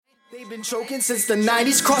They've been choking since the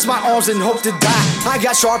 90s, cross my arms and hope to die. I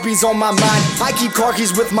got Sharpies on my mind, I keep car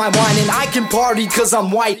keys with my wine, and I can party cause I'm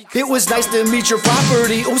white. It was nice to meet your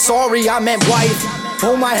property, oh sorry I meant wife.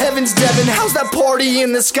 Oh my heavens, Devin, how's that party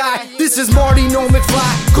in the sky? This is Marty, no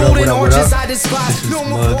McFly, golden oranges I despise. This is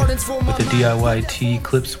Mud with the DIYT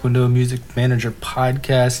Clips Window Music Manager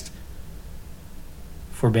podcast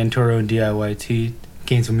for Bantoro and DIYT,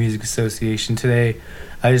 Gainesville Music Association. Today,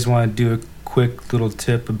 I just want to do a quick little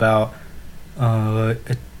tip about a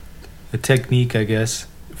technique, I guess,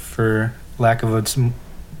 for lack of a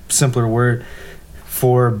simpler word,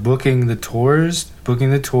 for booking the tours.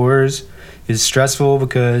 Booking the tours is stressful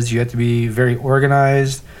because you have to be very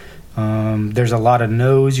organized. There's a lot of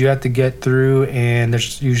no's you have to get through, and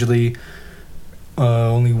there's usually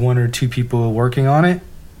only one or two people working on it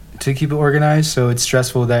to keep it organized, so it's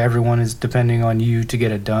stressful that everyone is depending on you to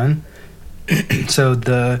get it done. So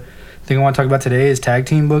the thing I want to talk about today is tag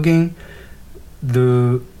team booking.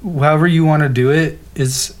 However you want to do it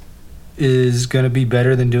is going to be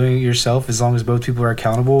better than doing it yourself, as long as both people are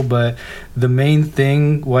accountable. But the main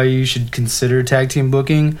thing why you should consider tag team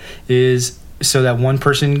booking is so that one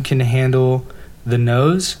person can handle the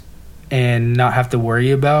no's and not have to worry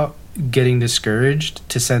about getting discouraged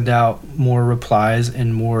to send out more replies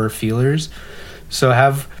and more feelers. So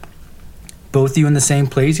have both of you in the same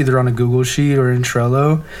place, either on a Google Sheet or in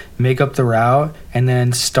Trello, make up the route, and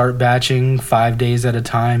then start batching 5 days at a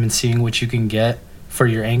time and seeing what you can get for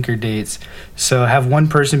your anchor dates. So have one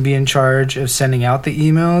person be in charge of sending out the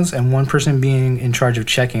emails and one person being in charge of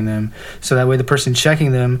checking them. So that way the person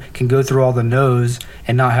checking them can go through all the no's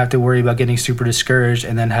and not have to worry about getting super discouraged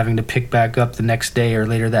and then having to pick back up the next day or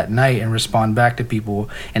later that night and respond back to people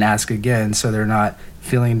and ask again, so they're not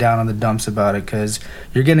feeling down on the dumps about it, because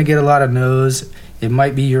you're going to get a lot of no's. It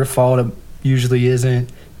might be your fault. It usually isn't.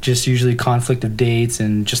 Just usually conflict of dates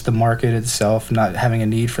and just the market itself not having a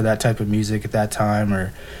need for that type of music at that time,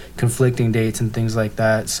 or conflicting dates and things like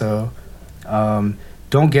that. So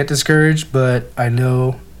don't get discouraged, but I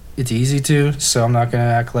know it's easy to, so I'm not going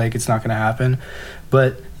to act like it's not going to happen.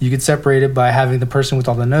 But you could separate it by having the person with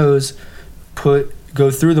all the no's go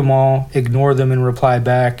through them all, ignore them and reply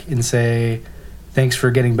back and say, thanks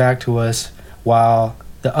for getting back to us, while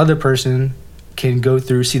the other person can go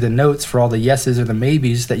through, see the notes for all the yeses or the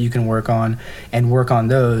maybes that you can work on, and work on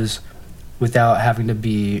those without having to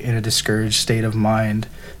be in a discouraged state of mind,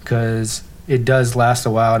 because it does last a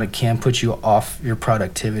while and it can put you off your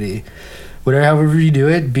productivity. However you do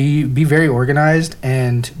it, be very organized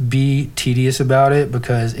and be tedious about it,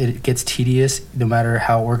 because it gets tedious no matter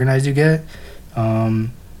how organized you get.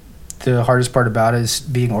 The hardest part about it is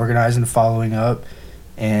being organized and following up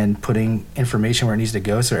and putting information where it needs to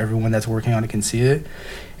go so everyone that's working on it can see it.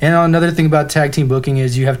 And another thing about tag team booking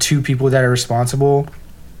is you have two people that are responsible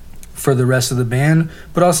for the rest of the band,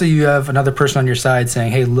 but also you have another person on your side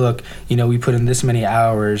saying, hey, look, we put in this many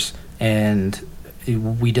hours and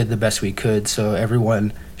we did the best we could, so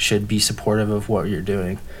everyone should be supportive of what you're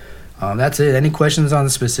doing. That's it. Any questions on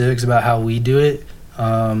the specifics about how we do it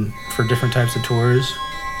for different types of tours,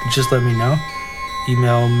 just let me know.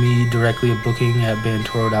 Email me directly at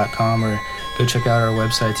booking@bantoro.com, or go check out our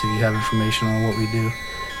websites if you have information on what we do.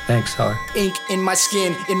 Thanks, Holler. Ink in my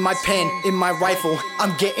skin, in my pen, in my rifle.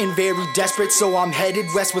 I'm getting very desperate, so I'm headed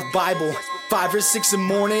west with Bible. 5 or 6 in the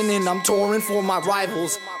morning and I'm touring for my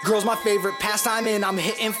rivals. Girls my favorite pastime and I'm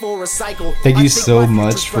hitting for a cycle. Thank you so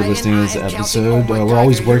much for listening to this episode. We're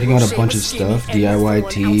always working on a bunch of stuff,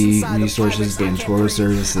 DIYT, resources, Bantoro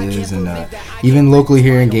services, and even locally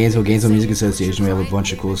here in Gainesville Music Association, we have a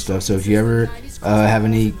bunch of cool stuff. So if you ever have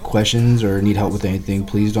any questions or need help with anything,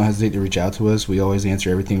 please don't hesitate to reach out to us. We always answer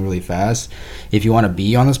everything really fast. If you want to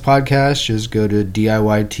be on this podcast, just go to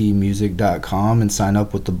DIYTmusic.com and sign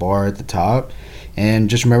up with the bar at the top. And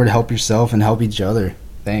just remember to help yourself and help each other.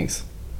 Thanks.